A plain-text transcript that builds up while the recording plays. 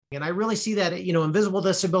And I really see that, invisible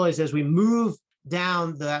disabilities, as we move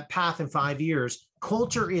down that path in 5 years,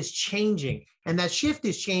 culture is changing. And that shift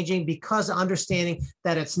is changing because of understanding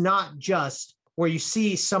that it's not just where you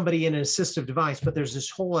see somebody in an assistive device, but there's this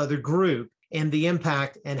whole other group and the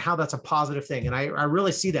impact and how that's a positive thing. And I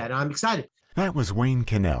really see that. And I'm excited. That was Wayne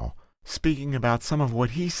Cannell speaking about some of what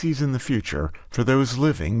he sees in the future for those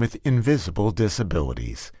living with invisible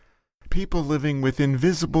disabilities. People living with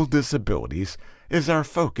invisible disabilities is our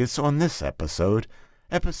focus on this episode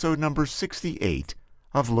number 68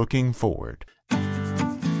 of Looking Forward.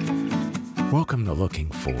 Welcome to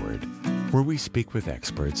Looking Forward, where we speak with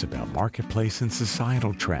experts about marketplace and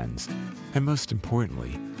societal trends, and most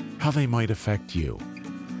importantly, how they might affect you.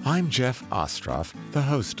 I'm Jeff Ostroff, the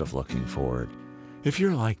host of Looking Forward. If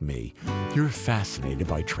you're like me, you're fascinated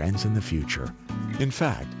by trends in the future. In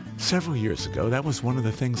fact, several years ago, that was one of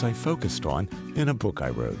the things I focused on in a book I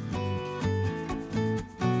wrote.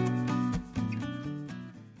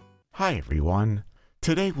 Hi, everyone.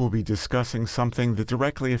 Today we'll be discussing something that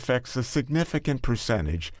directly affects a significant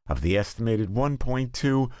percentage of the estimated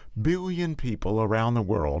 1.2 billion people around the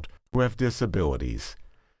world who have disabilities.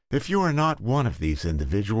 If you are not one of these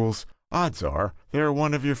individuals, odds are they are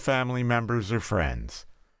one of your family members or friends.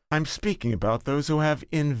 I'm speaking about those who have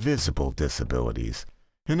invisible disabilities.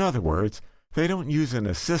 In other words, they don't use an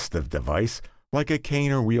assistive device like a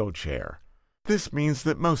cane or wheelchair. This means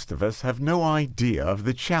that most of us have no idea of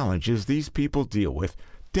the challenges these people deal with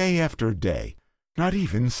day after day, not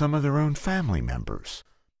even some of their own family members.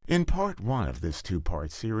 In part one of this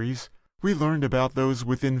two-part series, we learned about those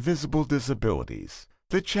with invisible disabilities,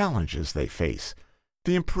 the challenges they face,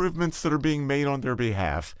 the improvements that are being made on their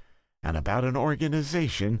behalf, and about an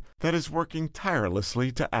organization that is working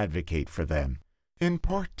tirelessly to advocate for them. In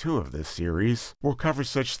part two of this series, we'll cover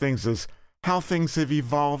such things as how things have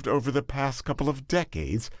evolved over the past couple of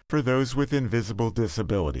decades for those with invisible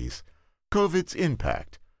disabilities, COVID's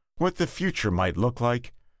impact, what the future might look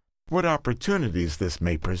like, what opportunities this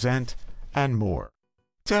may present, and more.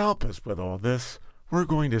 To help us with all this, we're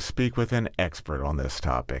going to speak with an expert on this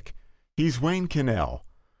topic. He's Wayne Cannell.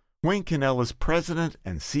 Wayne Cannell is President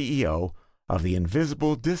and CEO of the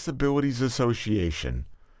Invisible Disabilities Association.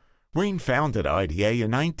 Wayne founded IDA in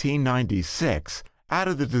 1996 out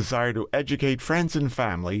of the desire to educate friends and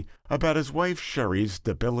family about his wife Sherry's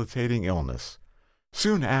debilitating illness.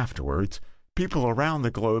 Soon afterwards, people around the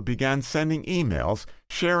globe began sending emails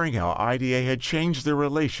sharing how IDA had changed their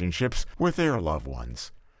relationships with their loved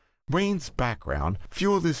ones. Wayne's background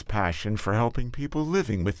fueled his passion for helping people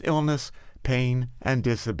living with illness, pain, and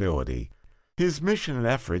disability. His mission and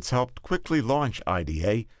efforts helped quickly launch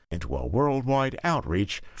IDA into a worldwide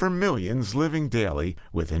outreach for millions living daily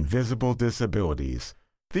with invisible disabilities.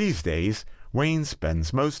 These days, Wayne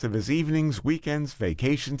spends most of his evenings, weekends,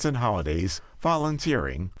 vacations, and holidays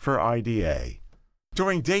volunteering for IDA.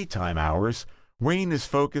 During daytime hours, Wayne is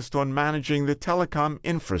focused on managing the telecom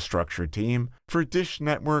infrastructure team for Dish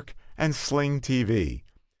Network and Sling TV.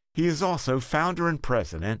 He is also founder and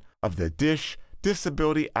president of the Dish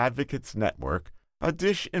Disability Advocates Network, a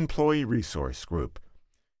Dish employee resource group.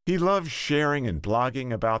 He loves sharing and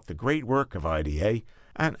blogging about the great work of IDA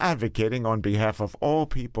and advocating on behalf of all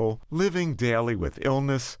people living daily with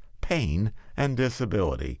illness, pain, and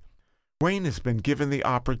disability. Wayne has been given the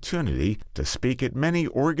opportunity to speak at many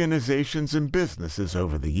organizations and businesses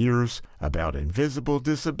over the years about invisible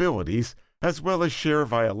disabilities, as well as share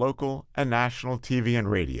via local and national TV and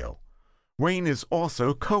radio. Wayne is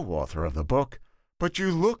also co-author of the book, But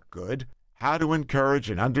You Look Good: How to Encourage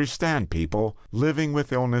and Understand People Living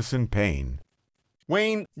with Illness and Pain.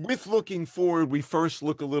 Wayne, with Looking Forward, we first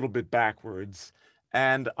look a little bit backwards,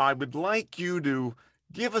 and I would like you to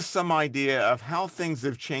give us some idea of how things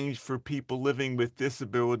have changed for people living with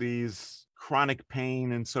disabilities, chronic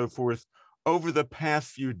pain, and so forth over the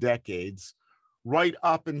past few decades, right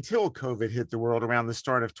up until COVID hit the world around the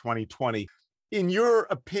start of 2020. In your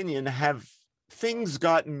opinion, have things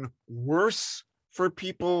gotten worse for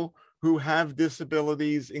people who have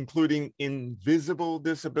disabilities, including invisible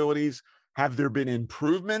disabilities? Have there been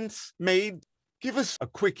improvements made? Give us a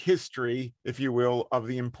quick history, if you will, of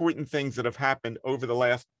the important things that have happened over the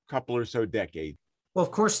last couple or so decades. Well,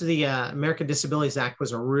 of course, the American Disabilities Act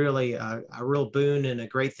was a real boon and a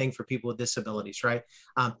great thing for people with disabilities, right?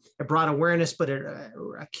 It brought awareness, but a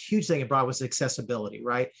huge thing it brought was accessibility,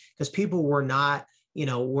 right? Because people were not,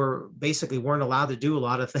 weren't allowed to do a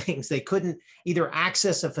lot of things. They couldn't either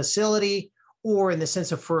access a facility or in the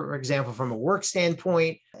sense of, for example, from a work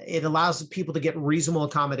standpoint, it allows people to get reasonable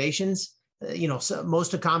accommodations. So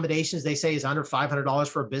most accommodations, they say, is under $500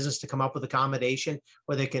 for a business to come up with accommodation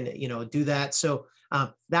where they can, do that. So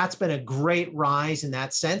That's been a great rise in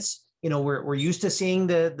that sense. We're used to seeing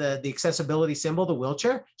the accessibility symbol, the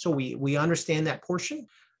wheelchair. So we understand that portion.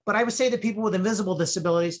 But I would say that people with invisible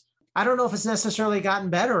disabilities, I don't know if it's necessarily gotten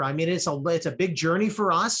better. I mean, it's a big journey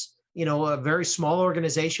for us, a very small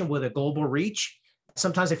organization with a global reach.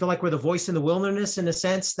 Sometimes I feel like we're the voice in the wilderness in a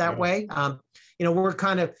sense that way. We're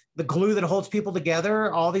kind of the glue that holds people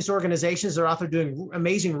together. All these organizations are out there doing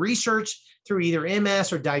amazing research through either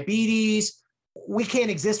MS or diabetes. We can't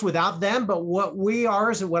exist without them, but what we are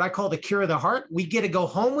is what I call the cure of the heart. We get to go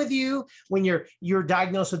home with you when you're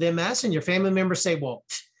diagnosed with MS and your family members say, well,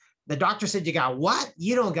 the doctor said you got what?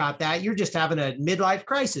 You don't got that. You're just having a midlife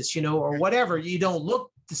crisis, or whatever. You don't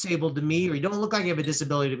look disabled to me, or you don't look like you have a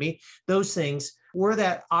disability to me. Those things, we're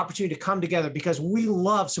that opportunity to come together because we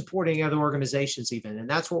love supporting other organizations even. And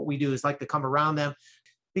that's what we do, is like to come around them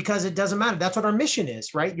because it doesn't matter. That's what our mission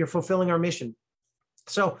is, right? You're fulfilling our mission.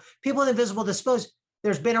 So people with invisible disabilities,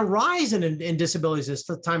 there's been a rise in disabilities as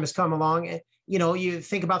the time has come along. And, you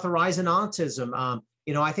think about the rise in autism.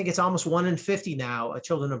 I think it's almost 1 in 50 now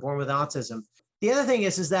children are born with autism. The other thing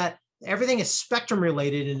is that everything is spectrum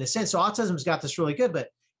related in a sense. So autism's got this really good, but,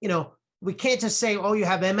 we can't just say, oh, you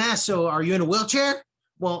have MS, so are you in a wheelchair?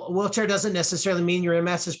 Well, a wheelchair doesn't necessarily mean your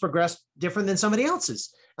MS has progressed different than somebody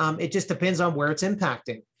else's. It just depends on where it's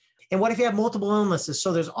impacting. And what if you have multiple illnesses?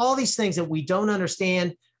 So there's all these things that we don't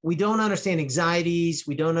understand. We don't understand anxieties.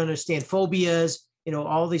 We don't understand phobias,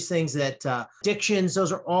 all these things that addictions,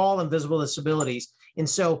 those are all invisible disabilities. And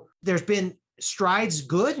so there's been strides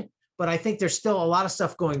good, but I think there's still a lot of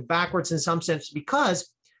stuff going backwards in some sense because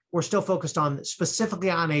we're still focused on specifically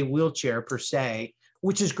on a wheelchair per se,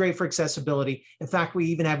 which is great for accessibility. In fact, we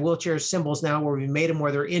even have wheelchair symbols now where we made them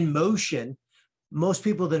where they're in motion. Most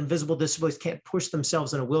people with invisible disabilities can't push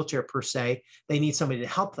themselves in a wheelchair per se. They need somebody to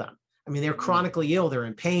help them. I mean, they're chronically ill, they're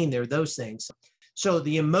in pain, they're those things. So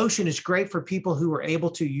the emotion is great for people who are able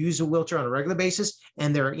to use a wheelchair on a regular basis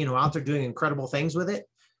and they're, out there doing incredible things with it.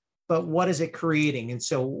 But what is it creating? And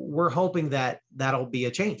so we're hoping that that'll be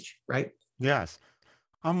a change, right? Yes.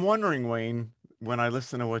 I'm wondering, Wayne, when I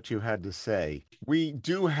listen to what you had to say, we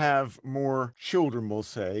do have more children, we'll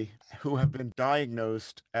say, who have been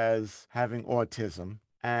diagnosed as having autism.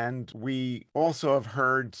 And we also have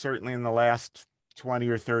heard, certainly in the last 20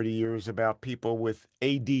 or 30 years, about people with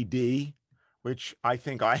ADD, which I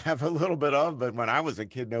think I have a little bit of, but when I was a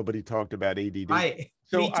kid, nobody talked about ADD.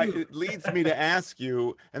 It leads me to ask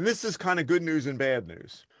you, and this is kind of good news and bad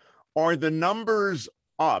news. Are the numbers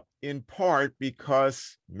up in part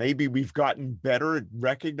because maybe we've gotten better at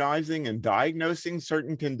recognizing and diagnosing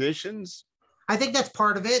certain conditions? I think that's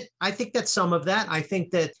part of it. I think that's some of that. I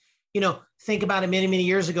think that, think about it many, many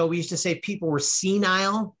years ago, we used to say people were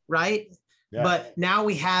senile, right? Yeah. But now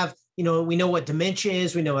we have, we know what dementia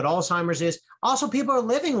is. We know what Alzheimer's is. Also, people are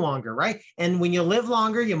living longer, right? And when you live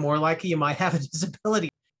longer, you're more likely you might have a disability.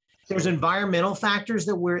 There's environmental factors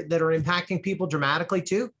that are impacting people dramatically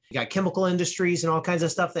too. You got chemical industries and all kinds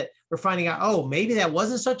of stuff that we're finding out, oh, maybe that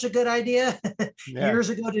wasn't such a good idea years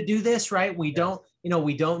ago to do this, right? We don't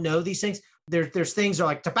know these things. There's things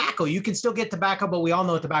like tobacco. You can still get tobacco, but we all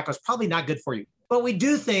know tobacco is probably not good for you. But we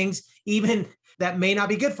do things even that may not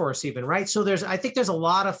be good for us even, right? So I think there's a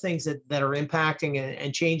lot of things that are impacting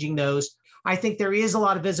and changing those. I think there is a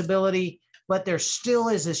lot of visibility, but there still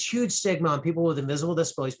is this huge stigma on people with invisible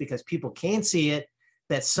disabilities because people can't see it,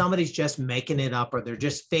 that somebody's just making it up or they're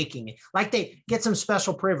just faking it. Like they get some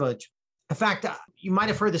special privilege. In fact, you might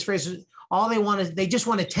have heard this phrase, all they want is, they just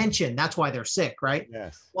want attention. That's why they're sick, right?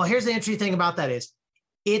 Yes. Well, here's the interesting thing about that is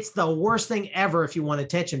it's the worst thing ever if you want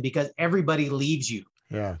attention because everybody leaves you.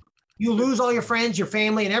 Yeah. You lose all your friends, your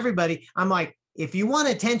family, and everybody. I'm like, if you want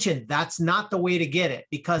attention, that's not the way to get it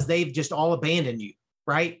because they've just all abandoned you,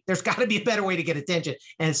 right? There's got to be a better way to get attention.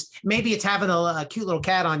 And maybe it's having a cute little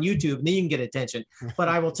cat on YouTube and then you can get attention. But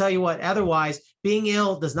I will tell you what, otherwise, being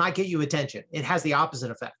ill does not get you attention. It has the opposite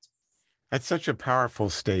effect. That's such a powerful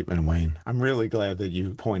statement, Wayne. I'm really glad that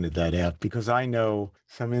you pointed that out because I know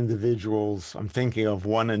some individuals, I'm thinking of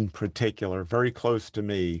one in particular, very close to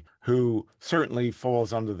me, who certainly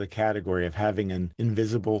falls under the category of having an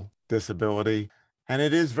invisible disability. And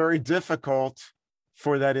it is very difficult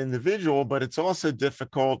for that individual, but it's also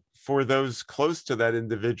difficult for those close to that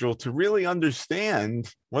individual to really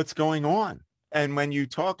understand what's going on. And when you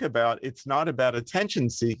talk about it's not about attention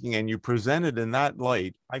seeking and you present it in that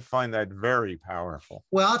light, I find that very powerful.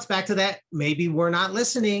 Well, it's back to that. Maybe we're not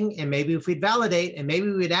listening. And maybe if we'd validate and maybe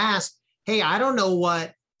we'd ask, hey, I don't know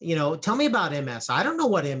what, tell me about MS. I don't know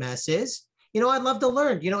what MS is. I'd love to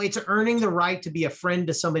learn. It's earning the right to be a friend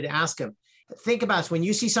to somebody to ask them. Think about this. When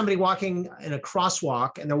you see somebody walking in a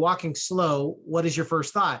crosswalk and they're walking slow, what is your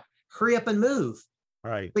first thought? Hurry up and move.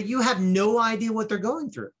 Right. But you have no idea what they're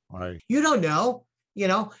going through. Right. You don't know,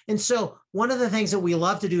 And so one of the things that we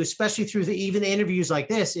love to do, especially through even interviews like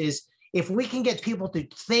this, is if we can get people to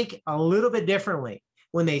think a little bit differently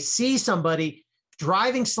when they see somebody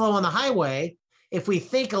driving slow on the highway, if we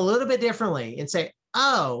think a little bit differently and say,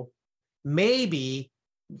 oh, maybe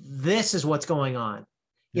this is what's going on.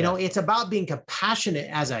 It's about being compassionate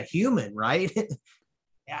as a human, right?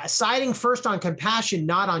 Siding first on compassion,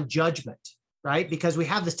 not on judgment, right? Because we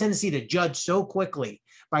have this tendency to judge so quickly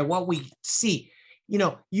by what we see.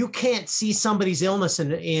 You can't see somebody's illness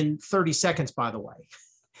in 30 seconds, by the way.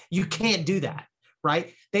 You can't do that,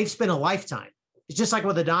 right? They've spent a lifetime. It's just like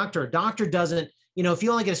with a doctor. A doctor doesn't, if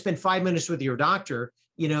you only get to spend 5 minutes with your doctor,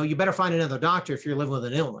 you better find another doctor if you're living with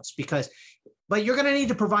an illness, but you're going to need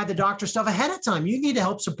to provide the doctor stuff ahead of time. You need to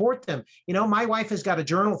help support them. My wife has got a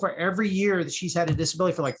journal for every year that she's had a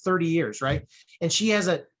disability for like 30 years, right? And she has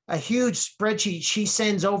a huge spreadsheet she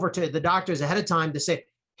sends over to the doctors ahead of time to say,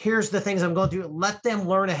 here's the things I'm going through. Let them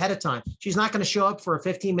learn ahead of time. She's not going to show up for a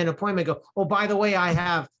 15-minute appointment and go, oh, by the way, I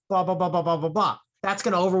have blah, blah, blah, blah, blah, blah, blah. That's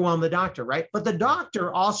going to overwhelm the doctor, right? But the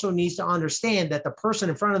doctor also needs to understand that the person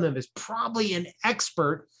in front of them is probably an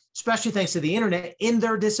expert, especially thanks to the internet, in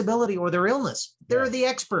their disability or their illness. They're the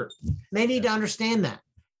expert. They need to understand that.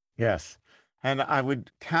 Yes. And I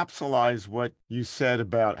would capsulize what you said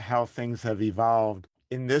about how things have evolved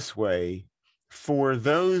in this way. For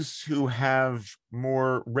those who have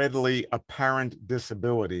more readily apparent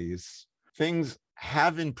disabilities, things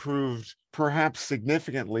have improved perhaps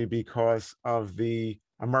significantly because of the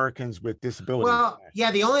Americans with Disabilities. Well,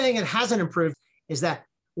 yeah, the only thing that hasn't improved is that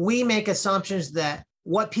we make assumptions that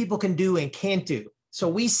what people can do and can't do. So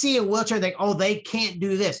we see a wheelchair and think, oh, they can't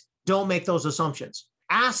do this. Don't make those assumptions.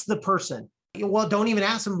 Ask the person. Well, don't even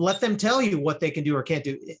ask them. Let them tell you what they can do or can't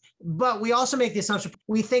do. But we also make the assumption,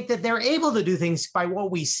 we think that they're able to do things by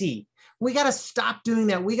what we see. We got to stop doing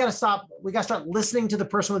that. We got to stop. We got to start listening to the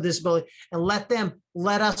person with disability and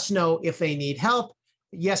let us know if they need help,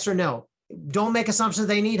 yes or no. Don't make assumptions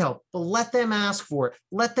they need help, but let them ask for it.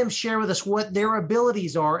 Let them share with us what their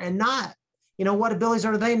abilities are and not. What abilities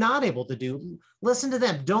are they not able to do? Listen to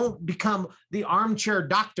them. Don't become the armchair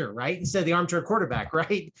doctor, right? Instead of the armchair quarterback,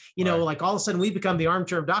 right? Like all of a sudden we become the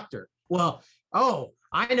armchair doctor. Well, oh,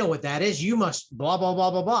 I know what that is. You must blah, blah,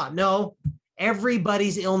 blah, blah, blah. No,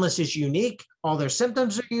 everybody's illness is unique. All their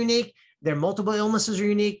symptoms are unique. Their multiple illnesses are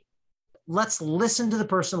unique. Let's listen to the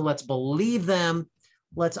person. Let's believe them.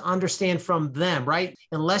 Let's understand from them, right?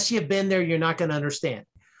 Unless you've been there, you're not going to understand.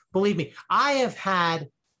 Believe me, I have had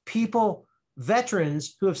people,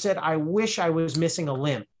 veterans, who have said, I wish I was missing a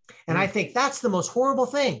limb. And I think that's the most horrible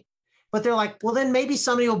thing. But they're like, well, then maybe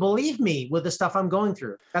somebody will believe me with the stuff I'm going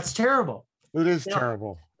through. That's terrible. It is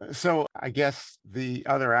terrible. So I guess the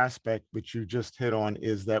other aspect which you just hit on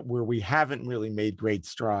is that where we haven't really made great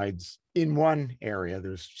strides in one area,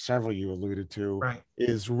 there's several you alluded to, right,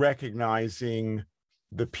 is recognizing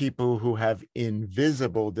the people who have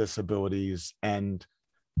invisible disabilities and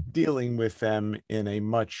dealing with them in a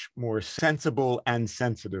much more sensible and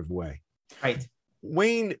sensitive way. Right.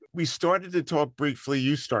 Wayne, you started to talk briefly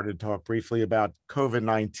about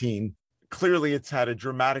COVID-19. Clearly, it's had a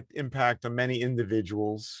dramatic impact on many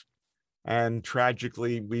individuals. And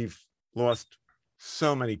tragically, we've lost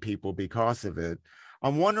so many people because of it.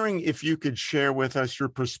 I'm wondering if you could share with us your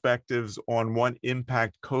perspectives on what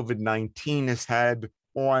impact COVID-19 has had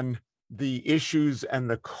on the issues and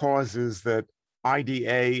the causes that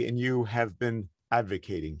IDA and you have been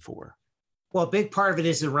advocating for. Well, a big part of it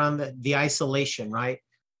is around the isolation, right?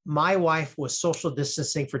 My wife was social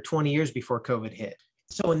distancing for 20 years before COVID hit.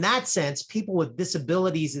 So in that sense, people with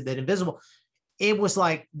disabilities that invisible, it was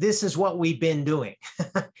like, this is what we've been doing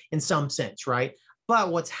in some sense, right?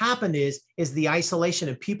 But what's happened is the isolation,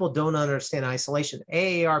 and people don't understand isolation.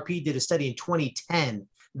 AARP did a study in 2010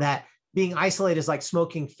 that being isolated is like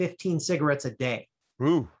smoking 15 cigarettes a day.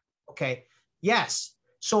 Ooh. Okay. Yes.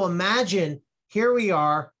 So imagine here we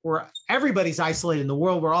are, where everybody's isolated in the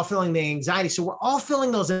world. We're all feeling the anxiety. So we're all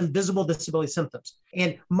feeling those invisible disability symptoms.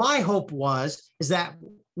 And my hope is that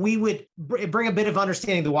we would bring a bit of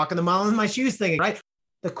understanding, the walk in the mile in my shoes thing, right?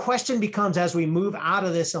 The question becomes, as we move out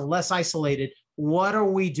of this and less isolated, what are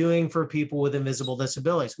we doing for people with invisible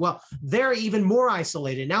disabilities? Well, they're even more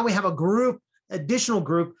isolated. Now we have additional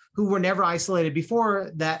group who were never isolated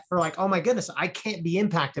before that are like, oh my goodness, I can't be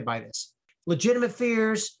impacted by this. Legitimate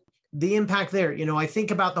fears, the impact there. I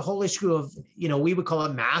think about the whole issue of, we would call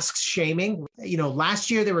it masks shaming. Last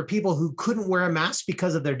year there were people who couldn't wear a mask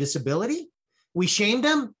because of their disability. We shamed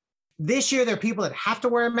them. This year, there are people that have to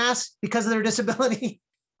wear a mask because of their disability,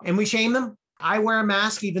 and we shame them. I wear a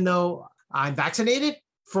mask even though I'm vaccinated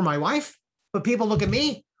for my wife, but people look at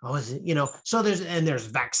me. Oh, is it, so there's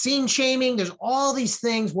vaccine shaming. There's all these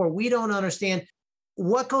things where we don't understand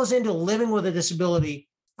what goes into living with a disability.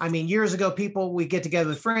 I mean, years ago, we get together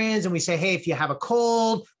with friends and we say, hey, if you have a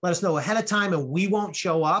cold, let us know ahead of time and we won't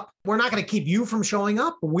show up. We're not going to keep you from showing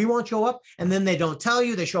up, but we won't show up. And then they don't tell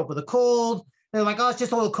you, they show up with a cold. They're like, oh, it's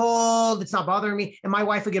just a little cold. It's not bothering me. And my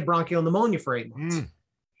wife would get bronchial pneumonia for 8 months.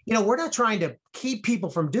 We're not trying to keep people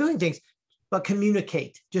from doing things, but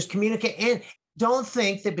communicate. Just communicate. And don't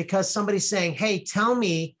think that because somebody's saying, hey, tell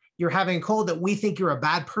me you're having a cold, that we think you're a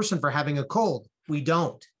bad person for having a cold. We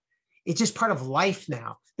don't. It's just part of life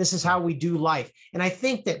now. This is how we do life. And I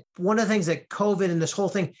think that one of the things that COVID and this whole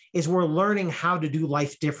thing is we're learning how to do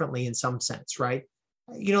life differently in some sense, right?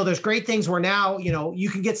 There's great things where now, you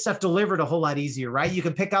can get stuff delivered a whole lot easier, right? You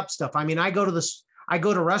can pick up stuff. I mean, I go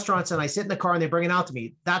to restaurants and I sit in the car and they bring it out to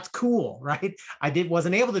me. That's cool, right?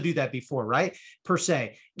 Wasn't able to do that before, right? Per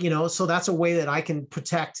se, so that's a way that I can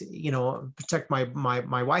protect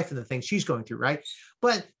my wife and the things she's going through, right?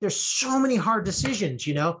 But there's so many hard decisions,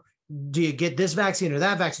 do you get this vaccine or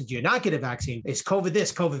that vaccine? Do you not get a vaccine? Is COVID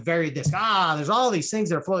this, COVID variant this? There's all these things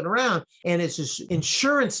that are floating around. And it's just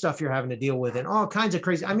insurance stuff you're having to deal with and all kinds of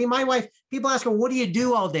crazy. I mean, my wife, people ask her, what do you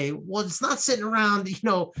do all day? Well, it's not sitting around,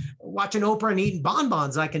 watching Oprah and eating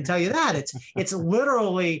bonbons. I can tell you that. It's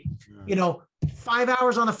literally, 5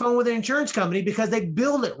 hours on the phone with an insurance company because they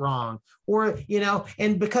billed it wrong. Or,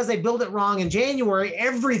 and because they billed it wrong in January,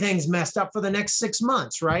 everything's messed up for the next 6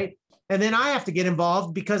 months, right? And then I have to get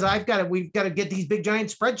involved because we've got to get these big giant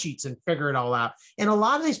spreadsheets and figure it all out. And a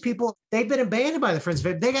lot of these people, they've been abandoned by the friends.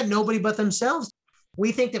 They got nobody but themselves.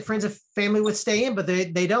 We think that friends and family would stay in, but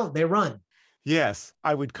they don't. They run. Yes,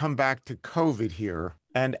 I would come back to COVID here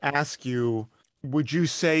and ask you, would you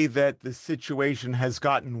say that the situation has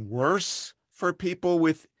gotten worse for people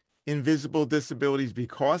with invisible disabilities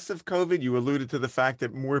because of COVID? You alluded to the fact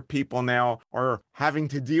that more people now are having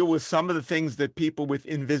to deal with some of the things that people with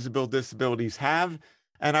invisible disabilities have.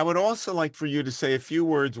 And I would also like for you to say a few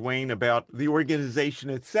words, Wayne, about the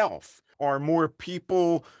organization itself. Are more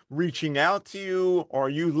people reaching out to you? Are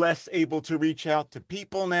you less able to reach out to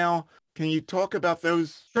people now? Can you talk about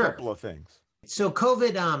those couple of things? So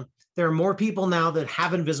COVID, there are more people now that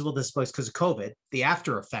have invisible disabilities because of COVID, the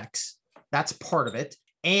after effects, that's part of it.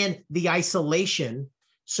 And the isolation.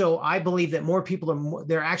 So I believe that more people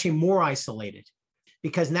they're actually more isolated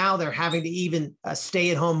because now they're having to even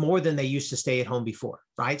stay at home more than they used to stay at home before,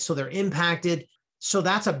 right? So they're impacted. So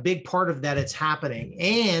that's a big part of that. It's happening.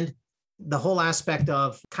 And the whole aspect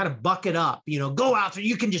of kind of buck it up, go out there,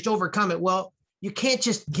 you can just overcome it. Well, you can't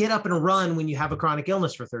just get up and run when you have a chronic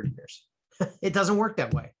illness for 30 years. It doesn't work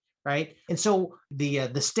that way. Right. And so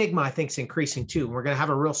the stigma, I think, is increasing, too. We're going to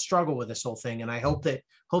have a real struggle with this whole thing. And I hope that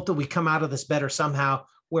we come out of this better somehow,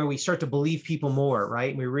 where we start to believe people more.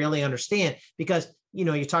 Right. And we really understand because,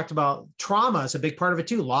 you talked about trauma is a big part of it,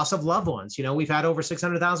 too. Loss of loved ones. We've had over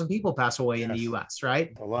 600,000 people pass away in the U.S.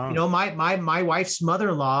 Right. Alone. My wife's stepmother,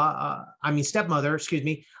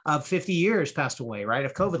 of 50 years passed away, right,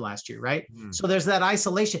 of COVID last year. Right. So there's that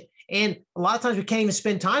isolation. And a lot of times we can't even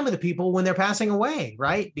spend time with the people when they're passing away,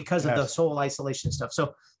 right? Because of this whole isolation stuff.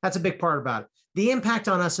 So that's a big part about it. The impact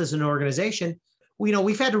on us as an organization,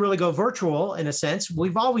 we've had to really go virtual in a sense.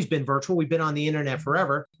 We've always been virtual. We've been on the internet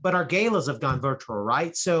forever, but our galas have gone virtual,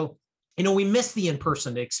 right? So, we miss the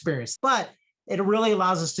in-person experience, but it really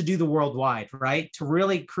allows us to do the worldwide, right? To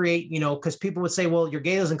really create, because people would say, well, your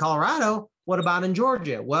gala's in Colorado. What about in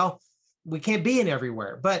Georgia? Well, we can't be in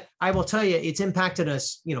everywhere, but I will tell you, it's impacted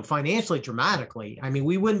us, financially dramatically. I mean,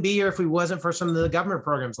 we wouldn't be here if we wasn't for some of the government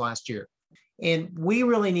programs last year. And we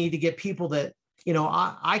really need to get people that,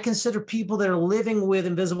 I consider people that are living with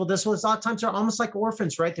invisible disabilities, a lot of times they're almost like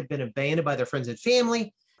orphans, right? They've been abandoned by their friends and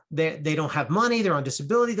family. They don't have money. They're on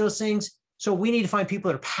disability, those things. So we need to find people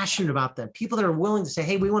that are passionate about them, people that are willing to say,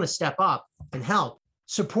 hey, we want to step up and help.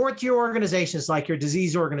 Support your organizations like your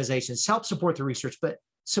disease organizations, help support the research, but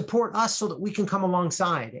support us so that we can come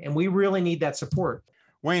alongside. And we really need that support.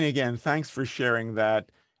 Wayne, again, thanks for sharing that.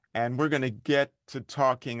 And we're going to get to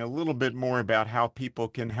talking a little bit more about how people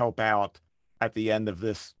can help out at the end of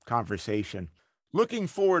this conversation. Looking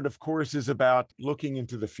forward, of course, is about looking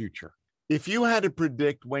into the future. If you had to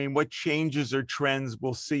predict, Wayne, what changes or trends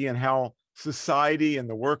we'll see in how society and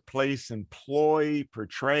the workplace employ,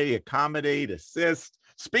 portray, accommodate, assist,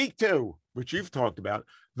 speak to, which you've talked about,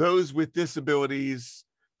 those with disabilities,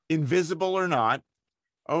 invisible or not,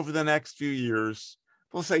 over the next few years,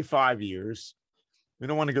 we'll say 5 years. We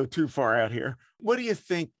don't want to go too far out here. What do you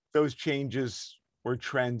think those changes or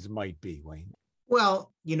trends might be, Wayne?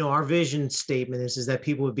 Well, our vision statement is that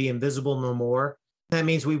people would be invisible no more. That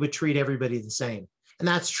means we would treat everybody the same. And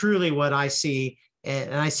that's truly what I see.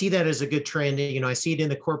 And I see that as a good trend. I see it in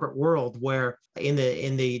the corporate world where in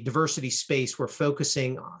the diversity space, we're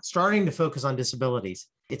starting to focus on disabilities.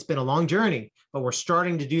 It's been a long journey, but we're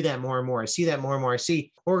starting to do that more and more. I see that more and more. I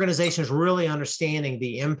see organizations really understanding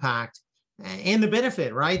the impact and the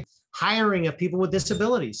benefit, right? Hiring of people with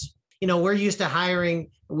disabilities. We're used to hiring.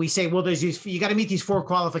 We say, well, you got to meet these 4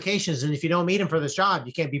 qualifications. And if you don't meet them for this job,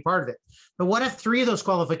 you can't be part of it. But what if 3 of those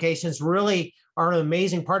qualifications really are an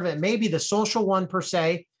amazing part of it? Maybe the social one per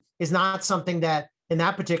se is not something that in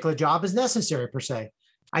that particular job is necessary per se.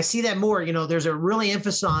 I see that more. There's a really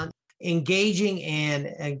emphasis on engaging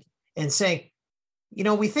and saying,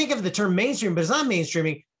 we think of the term mainstream, but it's not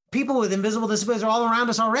mainstreaming. People with invisible disabilities are all around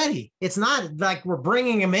us already. It's not like we're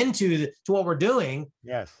bringing them to what we're doing.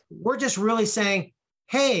 Yes. We're just really saying,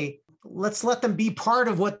 hey, let's let them be part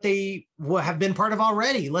of what they have been part of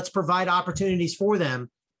already. Let's provide opportunities for them,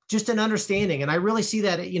 just an understanding. And I really see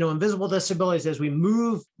that, invisible disabilities, as we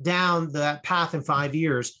move down that path in 5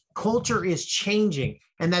 years, culture is changing.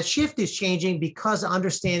 And that shift is changing because of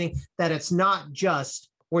understanding that it's not just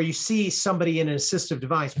where you see somebody in an assistive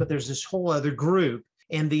device, but there's this whole other group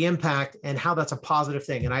and the impact and how that's a positive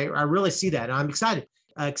thing. And I really see that. And I'm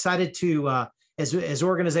excited to, as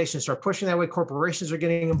organizations start pushing that way, corporations are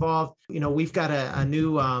getting involved. We've got a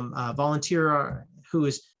new volunteer who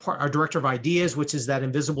is our director of ideas, which is that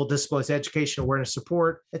invisible disabilities education awareness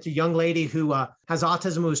support. It's a young lady who has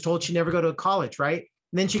autism, who was told she'd never go to college, right?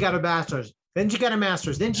 And then she got a bachelor's. Then she got a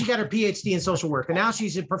master's. Then she got her PhD in social work. And now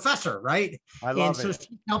she's a professor, right? I love it. So she's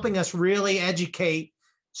helping us really educate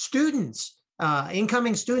students,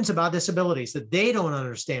 incoming students, about disabilities that they don't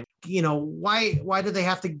understand. Why do they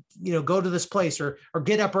have to, go to this place or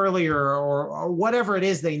get up earlier or whatever it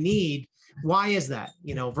is they need? Why is that?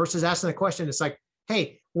 Versus asking the question, it's like,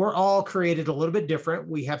 hey, we're all created a little bit different.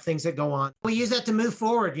 We have things that go on. We use that to move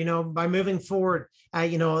forward, by moving forward.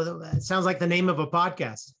 It sounds like the name of a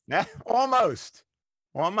podcast. Yeah, almost,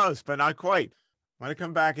 but not quite. I want to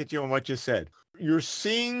come back at you on what you said. You're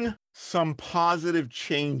seeing some positive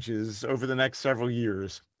changes over the next several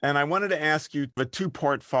years. And I wanted to ask you a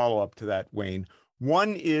 2-part follow-up to that, Wayne.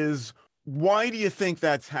 One is, why do you think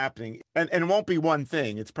that's happening? And it won't be one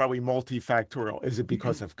thing. It's probably multifactorial. Is it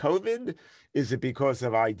because of COVID? Is it because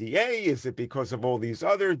of IDA? Is it because of all these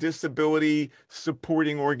other disability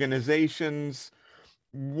supporting organizations?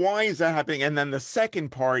 Why is that happening? And then the second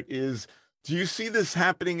part is, do you see this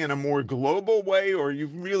happening in a more global way, or are you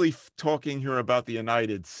really talking here about the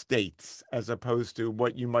United States as opposed to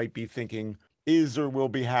what you might be thinking is or will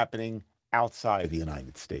be happening outside the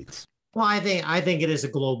United States? Well, I think it is a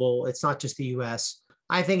global. It's not just the U.S.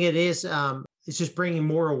 I think it is. It's just bringing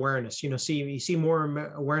more awareness. You see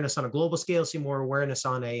more awareness on a global scale. See more awareness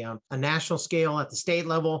on a national scale at the state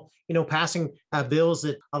level. Passing bills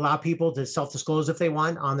that allow people to self-disclose if they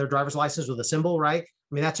want on their driver's license with a symbol. Right.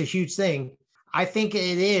 I mean, that's a huge thing. I think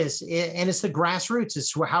it is, and it's the grassroots.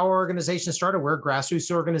 It's how our organization started. We're a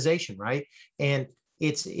grassroots organization, right? And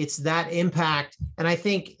it's that impact. And I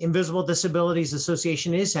think Invisible Disabilities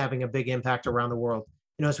Association is having a big impact around the world.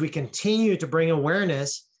 As we continue to bring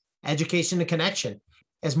awareness, education, and connection,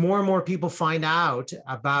 as more and more people find out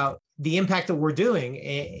about the impact that we're doing,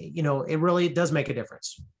 it really does make a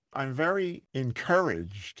difference. I'm very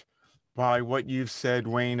encouraged by what you've said,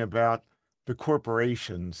 Wayne, about the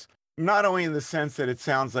corporations. Not only in the sense that it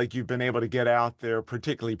sounds like you've been able to get out there,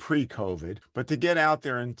 particularly pre-COVID, but to get out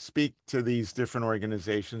there and speak to these different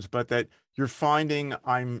organizations, but that you're finding,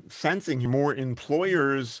 I'm sensing more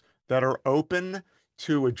employers that are open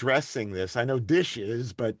to addressing this. I know Dish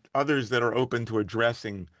is, but others that are open to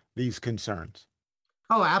addressing these concerns.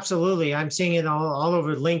 Oh, absolutely. I'm seeing it all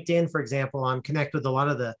over LinkedIn, for example. I'm connected with a lot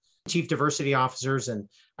of the chief diversity officers, and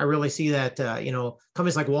I really see that,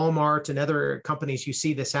 companies like Walmart and other companies, you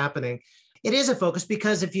see this happening. It is a focus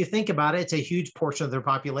because if you think about it, it's a huge portion of their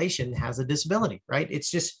population has a disability, right?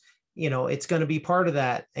 It's just, it's going to be part of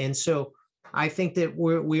that. And so I think that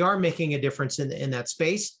we are making a difference in that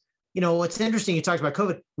space. What's interesting, you talked about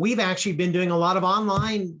COVID. We've actually been doing a lot of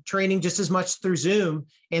online training just as much through Zoom,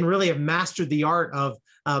 and really have mastered the art of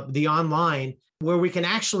the online, where we can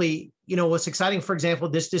actually, what's exciting, for example,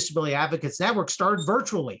 this Disability Advocates Network started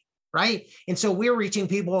virtually, right? And so we're reaching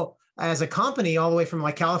people as a company all the way from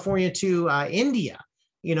like California to India,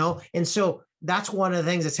 and so that's one of the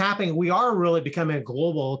things that's happening. We are really becoming a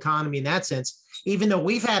global economy in that sense, even though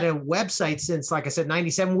we've had a website since, like I said,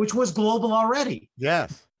 97, which was global already.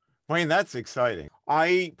 Yes. Wayne, that's exciting.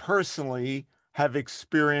 I personally have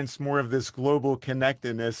experienced more of this global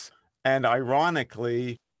connectedness. And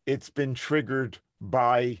ironically, it's been triggered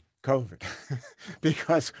by COVID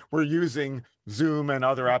because we're using Zoom and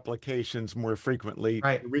other applications more frequently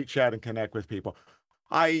Right. to reach out and connect with people.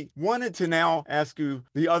 I wanted to now ask you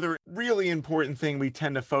the other really important thing we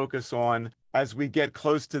tend to focus on as we get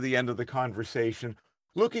close to the end of the conversation.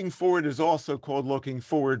 Looking forward is also called looking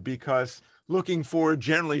forward because looking forward,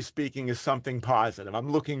 generally speaking, is something positive.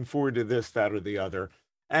 I'm looking forward to this, that, or the other.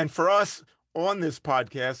 And for us on this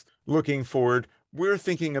podcast, looking forward, we're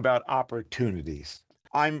thinking about opportunities.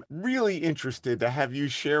 I'm really interested to have you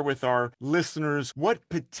share with our listeners what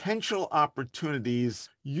potential opportunities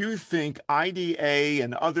you think IDA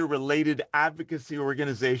and other related advocacy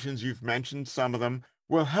organizations, you've mentioned some of them,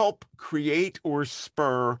 will help create or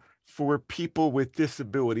spur for people with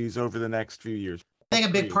disabilities over the next few years. I think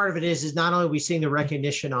a big part of it is not only are we seeing the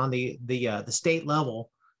recognition on the state level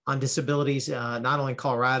on disabilities, not only in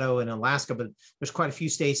Colorado and Alaska, but there's quite a few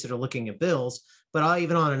states that are looking at bills, but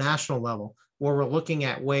even on a national level, where we're looking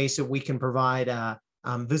at ways that we can provide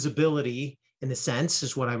visibility, in a sense,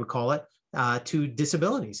 is what I would call it, to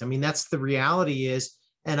disabilities. I mean, that's the reality is,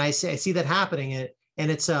 and I see that happening,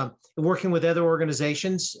 and it's working with other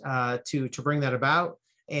organizations to bring that about.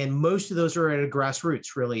 And most of those are at a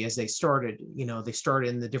grassroots, really, as they started. They started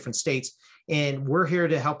in the different states, and we're here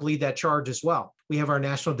to help lead that charge as well. We have our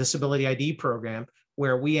National Disability ID program,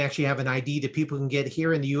 where we actually have an ID that people can get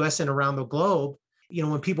here in the U.S. and around the globe.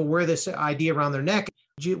 When people wear this ID around their neck,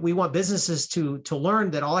 we want businesses to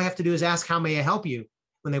learn that all I have to do is ask, how may I help you,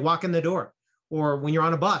 when they walk in the door, or when you're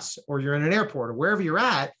on a bus, or you're in an airport, or wherever you're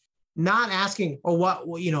at, not asking,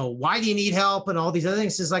 why do you need help, and all these other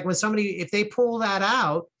things. It's like when somebody, if they pull that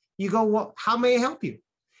out, you go, well, how may I help you?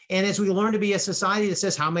 And as we learn to be a society that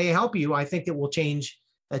says, how may I help you? I think that will change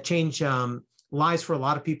lives for a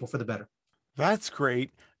lot of people for the better. That's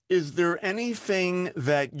great. Is there anything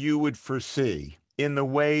that you would foresee in the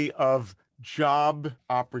way of job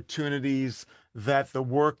opportunities that the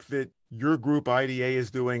work that your group IDA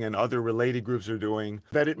is doing and other related groups are doing,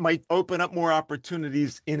 that it might open up more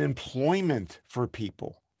opportunities in employment for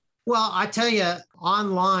people? Well, I tell you,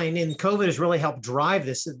 online, and COVID has really helped drive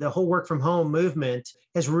this. The whole work from home movement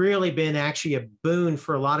has really been actually a boon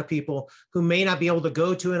for a lot of people who may not be able to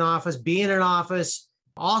go to an office, be in an office.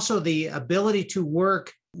 Also, the ability to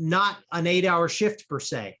work not an 8-hour shift per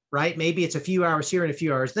se, right? Maybe it's a few hours here and a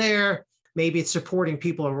few hours there. Maybe it's supporting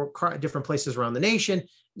people in different places around the nation.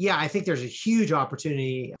 Yeah, I think there's a huge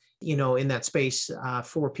opportunity, in that space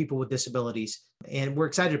for people with disabilities. And we're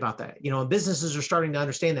excited about that. And businesses are starting to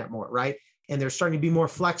understand that more, right? And they're starting to be more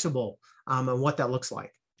flexible on what that looks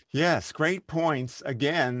like. Yes, great points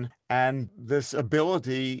again. And this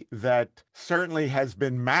ability that certainly has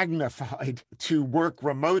been magnified to work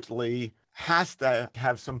remotely has to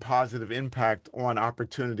have some positive impact on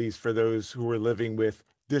opportunities for those who are living with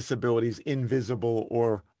disabilities, invisible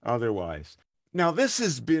or otherwise. Now, this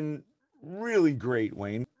has been really great,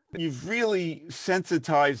 Wayne. You've really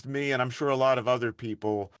sensitized me, and I'm sure a lot of other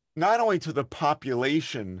people, not only to the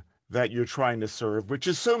population that you're trying to serve, which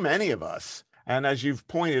is so many of us. And as you've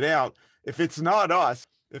pointed out, if it's not us,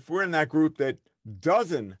 if we're in that group that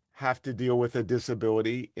doesn't have to deal with a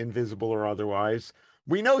disability, invisible or otherwise,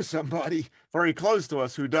 we know somebody very close to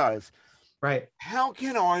us who does. Right. How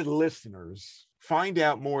can our listeners find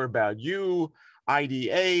out more about you,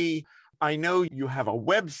 IDA? I know you have a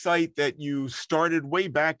website that you started way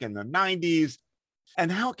back in the 90s.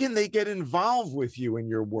 And how can they get involved with you in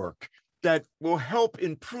your work that will help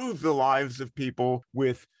improve the lives of people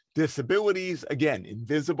with disabilities, again,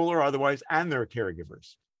 invisible or otherwise, and their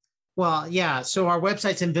caregivers? Well, yeah. So our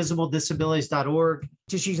website's invisibledisabilities.org.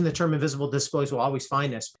 Just using the term invisible disabilities will always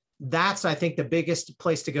find us. That's, I think, the biggest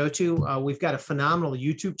place to go to. We've got a phenomenal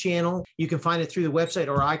YouTube channel. You can find it through the website,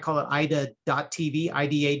 or I call it IDA.tv,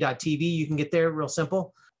 IDA.tv. You can get there real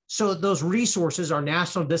simple. So those resources, our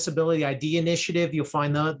National Disability ID Initiative, you'll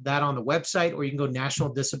find that on the website, or you can go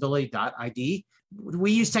nationaldisability.id.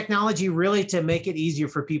 We use technology really to make it easier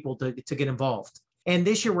for people to get involved. And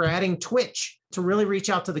this year we're adding Twitch to really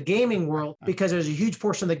reach out to the gaming world, because there's a huge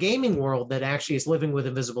portion of the gaming world that actually is living with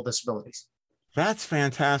invisible disabilities. That's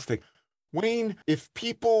fantastic. Wayne, if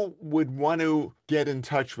people would want to get in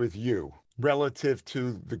touch with you relative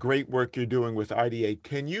to the great work you're doing with IDA,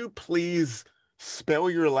 can you please spell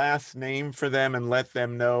your last name for them and let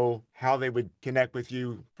them know how they would connect with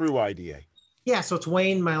you through IDA? Yeah, so it's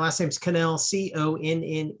Wayne. My last name's Connell,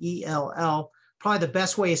 Connell. Probably the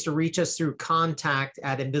best way is to reach us through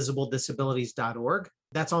contact@invisibledisabilities.org.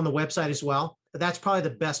 That's on the website as well. But that's probably the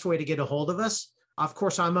best way to get a hold of us. Of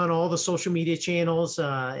course, I'm on all the social media channels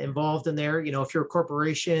involved in there. If you're a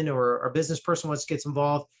corporation or a business person wants to get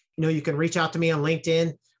involved, you can reach out to me on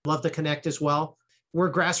LinkedIn. Love to connect as well.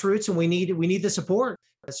 We're grassroots and we need the support,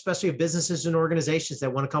 especially of businesses and organizations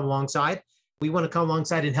that want to come alongside. We want to come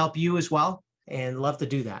alongside and help you as well, and love to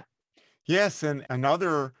do that. Yes, and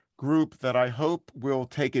another group that I hope will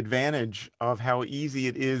take advantage of how easy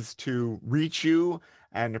it is to reach you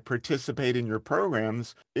and to participate in your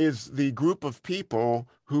programs is the group of people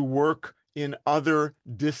who work in other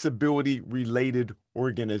disability-related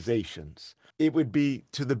organizations. It would be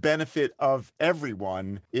to the benefit of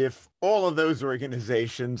everyone if all of those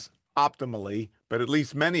organizations optimally, but at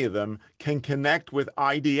least many of them, can connect with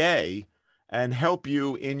IDA and help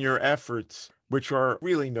you in your efforts, which are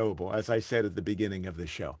really noble, as I said at the beginning of the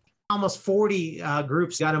show. Almost 40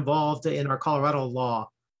 groups got involved in our Colorado law,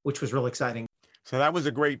 which was really exciting. So that was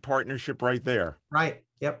a great partnership right there. Right.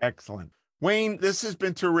 Yep. Excellent. Wayne, this has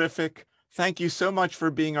been terrific. Thank you so much for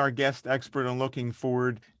being our guest expert and looking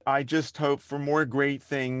forward. I just hope for more great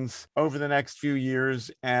things over the next few years.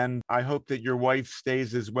 And I hope that your wife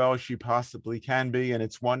stays as well as she possibly can be. And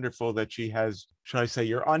it's wonderful that she has, should I say,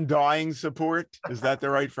 your undying support? Is that the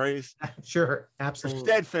right phrase? Sure.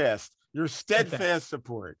 Absolutely. Your steadfast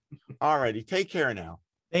support. All righty. Take care now.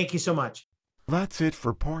 Thank you so much. That's it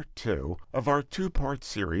for part 2 of our 2-part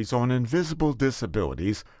series on invisible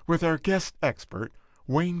disabilities with our guest expert,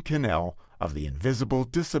 Wayne Cannell of the Invisible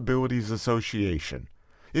Disabilities Association.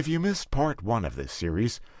 If you missed part 1 of this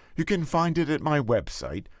series, you can find it at my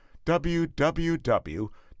website,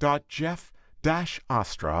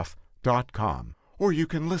 www.jeff-ostroff.com, or you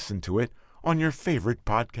can listen to it on your favorite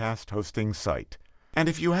podcast hosting site. And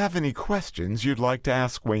if you have any questions you'd like to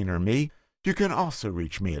ask Wayne or me, you can also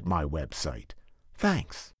reach me at my website.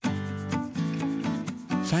 Thanks.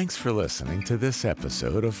 Thanks for listening to this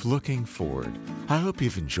episode of Looking Forward. I hope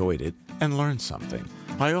you've enjoyed it and learned something.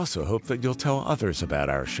 I also hope that you'll tell others about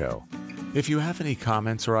our show. If you have any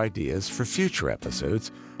comments or ideas for future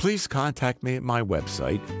episodes, please contact me at my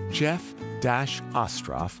website,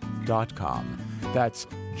 jeff-ostroff.com. That's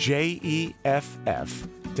JEFF-Ostroff,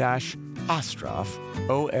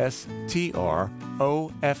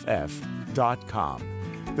 OSTROFF.com.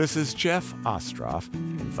 This is Jeff Ostroff,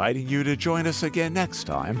 inviting you to join us again next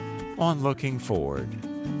time on Looking Forward.